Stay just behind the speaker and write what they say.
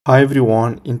Hi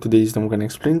everyone, in today's video I'm gonna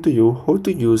explain to you how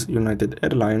to use United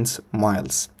Airlines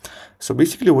miles. So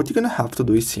basically what you're gonna have to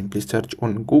do is simply search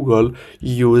on Google,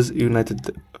 use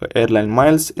United Airline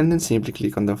miles, and then simply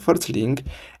click on the first link.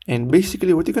 And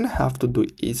basically what you're gonna have to do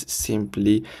is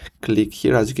simply click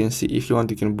here. As you can see, if you want,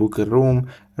 you can book a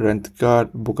room, rent a car,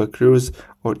 book a cruise,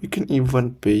 or you can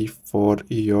even pay for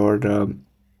your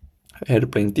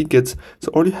airplane tickets. So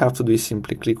all you have to do is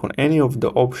simply click on any of the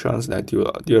options that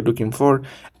you're looking for,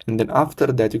 and then after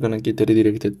that you're gonna get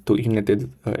redirected to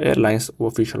United Airlines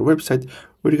official website,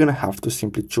 where you're gonna have to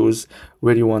simply choose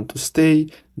where you want to stay,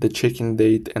 the check-in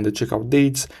date and the checkout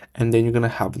dates, and then you're gonna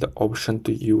have the option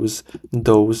to use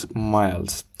those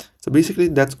miles. So basically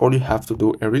that's all you have to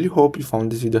do. I really hope you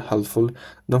found this video helpful.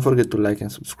 Don't forget to like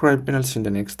and subscribe, and I'll see you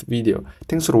in the next video.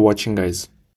 Thanks for watching, guys.